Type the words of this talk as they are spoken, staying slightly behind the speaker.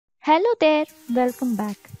Hello there, welcome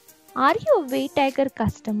back. Are you a Vtiger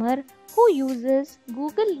customer who uses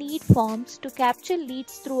Google Lead Forms to capture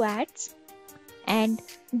leads through ads? And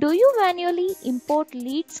do you manually import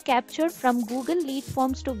leads captured from Google Lead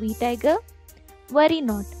Forms to Vtiger? Worry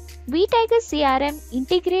not. Vtiger CRM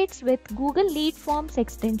integrates with Google Lead Forms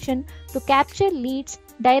extension to capture leads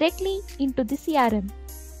directly into the CRM.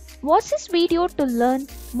 Watch this video to learn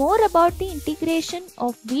more about the integration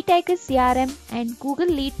of Vtiger CRM and Google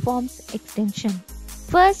Lead Forms extension.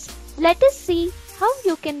 First, let us see how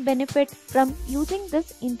you can benefit from using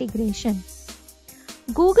this integration.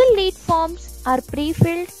 Google Lead Forms are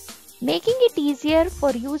pre-filled, making it easier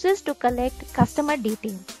for users to collect customer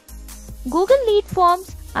details. Google Lead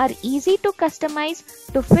Forms are easy to customize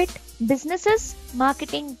to fit businesses'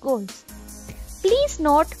 marketing goals. Please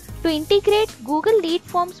note, to integrate Google Lead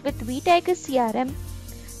Forms with Vtiger CRM,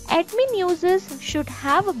 admin users should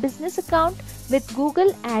have a business account with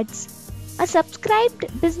Google Ads. A subscribed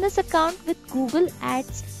business account with Google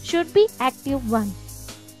Ads should be active one.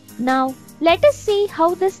 Now, let us see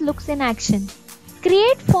how this looks in action.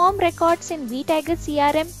 Create form records in Vtiger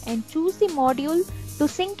CRM and choose the module to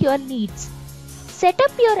sync your leads. Set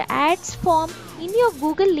up your ads form in your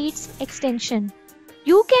Google Leads extension.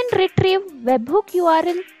 You can retrieve webhook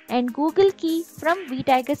URL and Google key from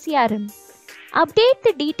Vtiger CRM. Update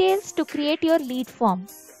the details to create your lead form.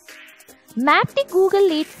 Map the Google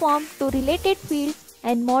Lead Form to related fields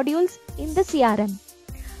and modules in the CRM.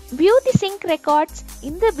 View the sync records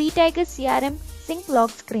in the Vtiger CRM sync log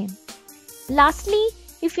screen. Lastly,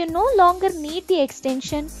 if you no longer need the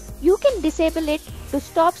extension, you can disable it to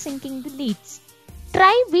stop syncing the leads.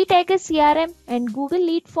 Try Vtiger CRM and Google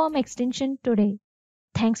Lead Form extension today.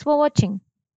 Thanks for watching.